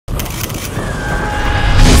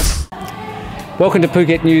Welcome to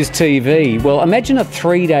Phuket News TV. Well, imagine a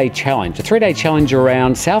three-day challenge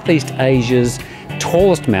around Southeast Asia's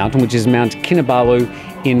tallest mountain, which is Mount Kinabalu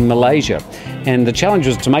in Malaysia. And the challenge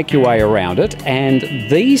was to make your way around it, and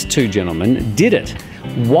these two gentlemen did it.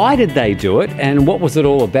 Why did they do it, and what was it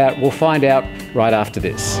all about? We'll find out right after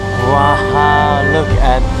this. Wow, look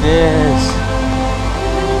at this.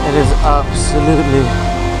 It is absolutely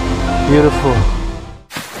beautiful.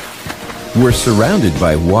 We're surrounded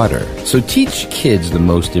by water, so teach kids the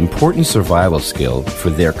most important survival skill for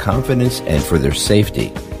their confidence and for their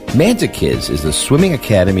safety. Manta Kids is the swimming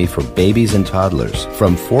academy for babies and toddlers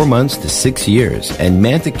from 4 months to 6 years, and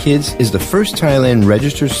Manta Kids is the first Thailand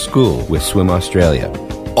registered school with Swim Australia.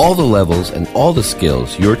 All the levels and all the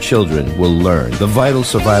skills your children will learn, the vital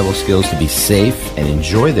survival skills to be safe and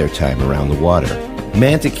enjoy their time around the water.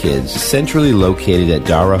 Manta Kids, centrally located at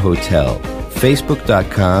Dara Hotel.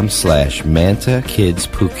 Facebook.com/Manta Kids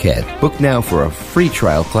Phuket. Book now for a free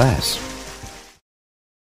trial class.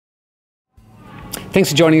 Thanks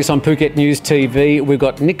for joining us on Phuket News TV. We've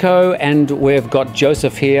got Nico and we've got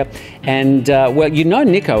Joseph here. And, well, you know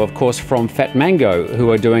Nico, of course, from Fat Mango,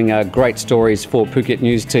 who are doing great stories for Phuket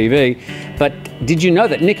News TV. But did you know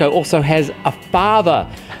that Nico also has a father?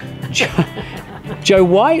 Joe,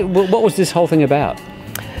 what was this whole thing about?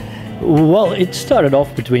 Well, it started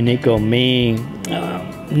off between Nico and me.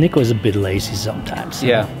 Nico is a bit lazy sometimes.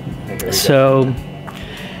 Yeah. So...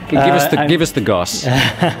 Give us the goss.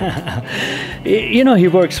 You know, he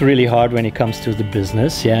works really hard when it comes to the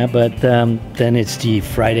business, yeah, but then it's the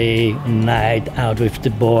Friday night out with the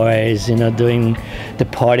boys, you know, doing the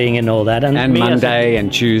partying and all that. And Monday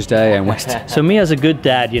and Tuesday and Wednesday. So me as a good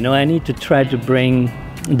dad, you know, I need to try to bring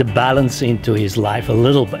the balance into his life a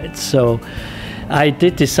little bit. So I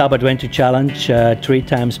did this Sub Adventure Challenge 3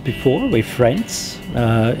 times before with friends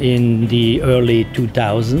in the early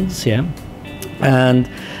 2000s, yeah. And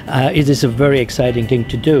it is a very exciting thing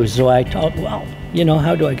to do. So I thought, well, you know,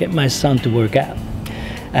 how do I get my son to work out?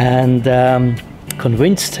 And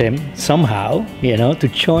convinced him somehow, you know, to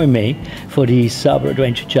join me for the Sub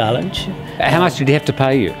Adventure Challenge. How much did he have to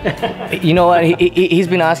pay you? You know what, he's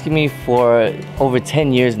been asking me for over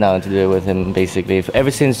 10 years now to do it with him, basically.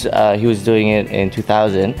 Ever since he was doing it in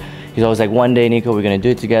 2000. He's always like, one day, Nico, we're gonna do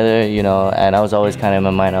it together, you know. And I was always kind of in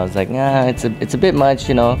my mind, I was like, nah, it's a bit much,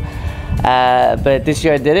 you know. But this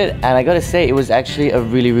year I did it, and I gotta say, it was actually a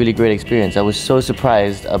really, really great experience. I was so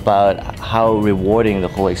surprised about how rewarding the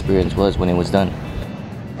whole experience was when it was done.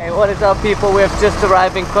 Hey, what is up, people? We've just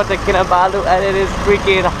arrived in Kota Kinabalu, and it is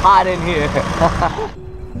freaking hot in here.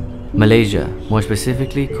 Malaysia, more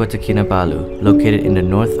specifically Kota Kinabalu, located in the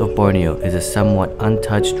north of Borneo, is a somewhat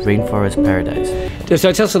untouched rainforest paradise.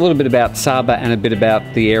 So tell us a little bit about Sabah and a bit about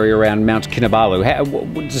the area around Mount Kinabalu.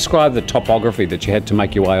 Describe the topography that you had to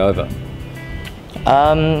make your way over.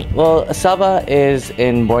 Well, Sabah is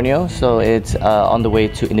in Borneo, so it's on the way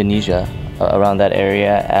to Indonesia, around that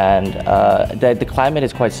area, and the climate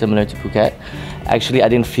is quite similar to Phuket. Actually, I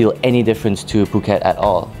didn't feel any difference to Phuket at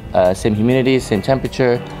all. Same humidity, same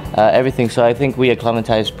temperature, everything. So I think we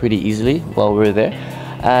acclimatized pretty easily while we were there.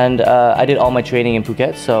 And I did all my training in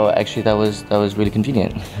Phuket, so actually that was really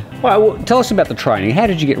convenient. Well, tell us about the training. How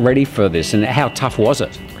did you get ready for this, and how tough was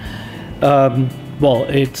it? Well,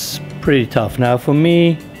 it's pretty tough. Now, for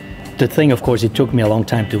me, the thing, of course, it took me a long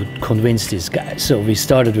time to convince these guys. So we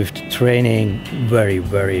started with the training very,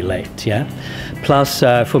 very late, yeah? Plus,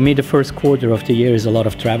 for me, the first quarter of the year is a lot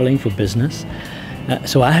of traveling for business.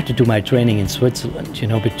 So I had to do my training in Switzerland, you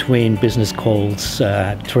know, between business calls,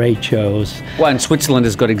 trade shows. Well, and Switzerland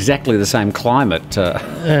has got exactly the same climate.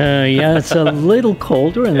 Yeah, it's a little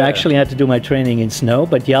colder, and I actually had to do my training in snow,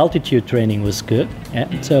 but the altitude training was good, yeah,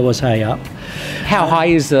 so it was high up. How high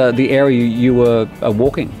is the area you were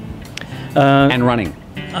walking and running?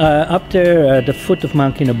 Up there, the foot of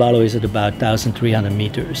Mount Kinabalu is at about 1,300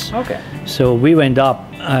 meters. Okay. So we went up,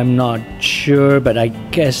 I'm not sure, but I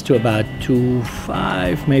guess to about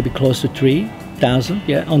 2,500, maybe close to 3,000,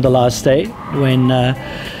 yeah, on the last day when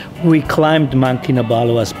we climbed Mount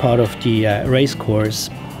Kinabalu as part of the race course,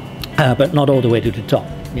 but not all the way to the top,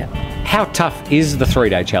 yeah. How tough is the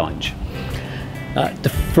 3-day challenge?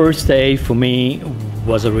 The first day for me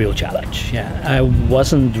was a real challenge. Yeah, I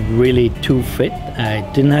wasn't really too fit. I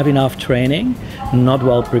didn't have enough training, not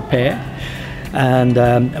well prepared, and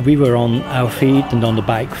we were on our feet and on the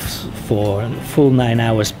bike for a full 9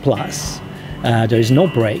 hours plus. There is no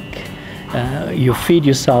break. You feed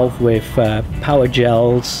yourself with power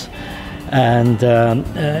gels and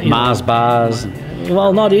Mars bars.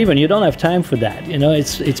 Well, not even. You don't have time for that. You know,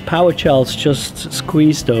 it's power gels. Just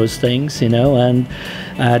squeeze those things. You know, and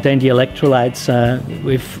then the electrolytes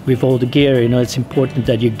with all the gear. You know, it's important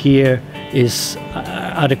that your gear is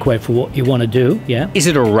adequate for what you want to do. Yeah. Is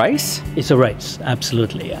it a race? It's a race.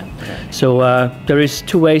 Absolutely. Yeah. So there is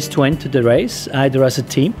 2 ways to enter the race. Either as a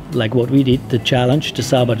team, like what we did, the challenge, the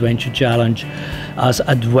Saba Adventure Challenge, as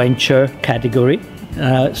adventure category.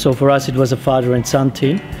 So for us, it was a father and son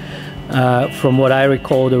team. From what I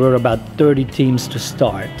recall, there were about 30 teams to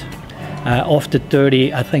start. Of the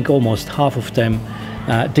 30, I think almost half of them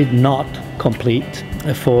did not complete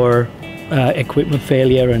for equipment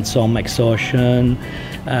failure and some exhaustion.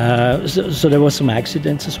 So there was some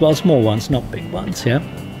accidents as well, small ones, not big ones. Yeah,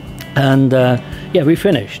 and yeah, we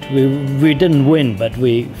finished. We didn't win, but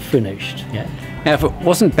we finished. Yeah. Now, if it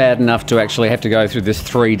wasn't bad enough to actually have to go through this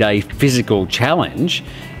 3-day physical challenge,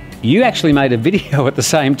 you actually made a video at the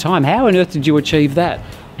same time. How on earth did you achieve that?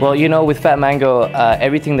 Well, you know, with Fat Mango,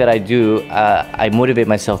 everything that I do, I motivate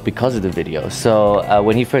myself because of the video. So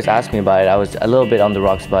when he first asked me about it, I was a little bit on the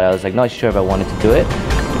rocks about it. I was like, not sure if I wanted to do it.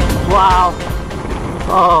 Wow.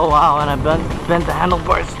 Oh, wow. And I bent the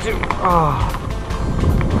handlebars too. Oh.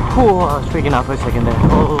 Whew, I was freaking out for a second there.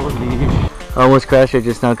 Holy. I almost crashed it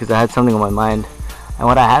just now because I had something on my mind. And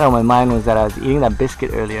what I had on my mind was that I was eating that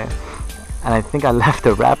biscuit earlier. And I think I left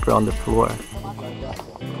the wrapper on the floor.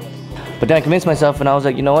 But then I convinced myself and I was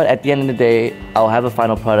like, you know what, at the end of the day, I'll have a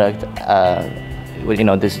final product with, you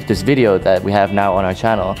know, this video that we have now on our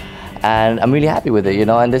channel. And I'm really happy with it, you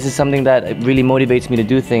know, and this is something that really motivates me to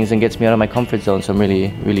do things and gets me out of my comfort zone, so I'm really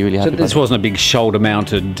happy. So this wasn't a big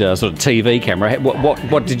shoulder-mounted sort of TV camera.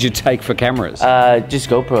 What did you take for cameras? Just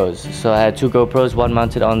GoPros. So I had 2 GoPros, one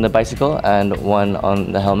mounted on the bicycle and one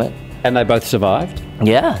on the helmet. And they both survived?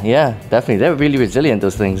 Yeah, definitely. They're really resilient,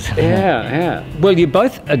 those things. Yeah. Well, you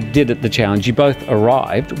both did the challenge. You both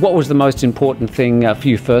arrived. What was the most important thing for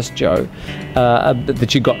you first, Joe,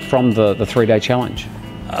 that you got from the 3-day challenge?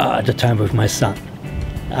 The time with my son.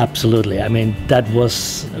 Absolutely. I mean, that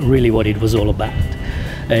was really what it was all about.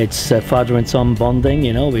 It's father and son bonding,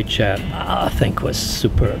 you know, which I think was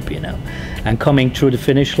superb, you know. And coming through the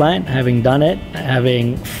finish line, having done it,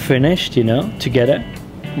 having finished, you know, together,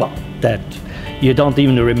 well, that you don't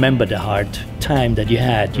even remember the hard time that you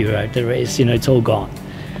had. You're at the race, you know, it's all gone.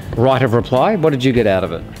 Right of reply, what did you get out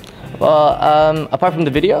of it? Well, apart from the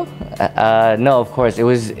video, no, of course,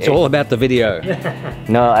 It's all about the video.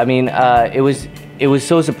 No, I mean, it was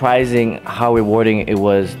so surprising how rewarding it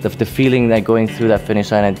was. The feeling that going through that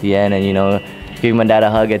finish line at the end, and you know, giving my dad a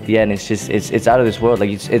hug at the end. It's just, it's out of this world. Like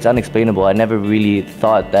it's unexplainable. I never really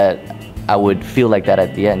thought that I would feel like that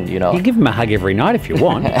at the end, you know. You give him a hug every night if you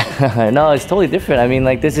want. No, it's totally different. I mean,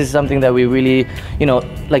 like, this is something that we really, you know,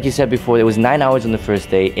 like you said before, there was 9 hours on the first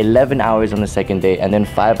day, 11 hours on the second day, and then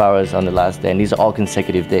 5 hours on the last day, and these are all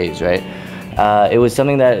consecutive days, right? It was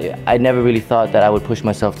something that I never really thought that I would push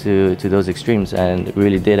myself to those extremes, and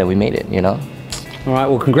really did, and we made it, you know. All right,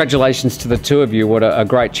 well, congratulations to the two of you. What a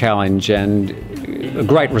great challenge and a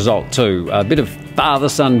great result too. A bit of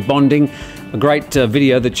father-son bonding, a great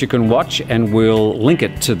video that you can watch, and we'll link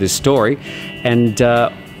it to this story. And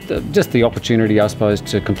just the opportunity, I suppose,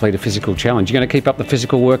 to complete a physical challenge. You're going to keep up the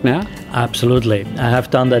physical work now? Absolutely. I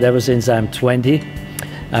have done that ever since I'm 20.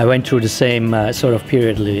 I went through the same sort of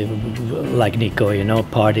period like Nico, you know,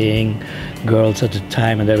 partying, girls at the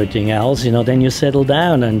time and everything else, you know. Then you settle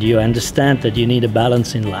down and you understand that you need a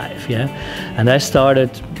balance in life, yeah. And I started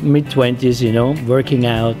mid-20s, you know, working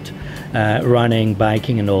out, running,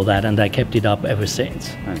 biking and all that, and I kept it up ever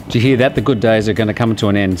since. Did you hear that? The good days are going to come to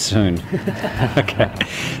an end soon. Okay.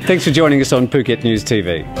 Thanks for joining us on Phuket News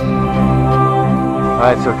TV.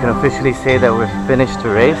 Alright, so we can officially say that we're finished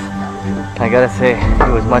the race. I gotta say,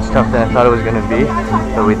 it was much tougher than I thought it was gonna be,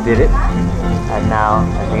 but we did it. And now,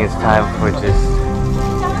 I think it's time for just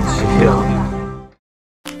chill.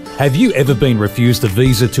 Have you ever been refused a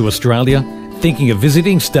visa to Australia? Thinking of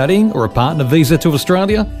visiting, studying, or a partner visa to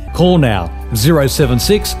Australia? Call now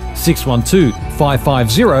 076 612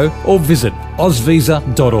 550 or visit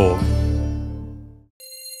ozvisa.org.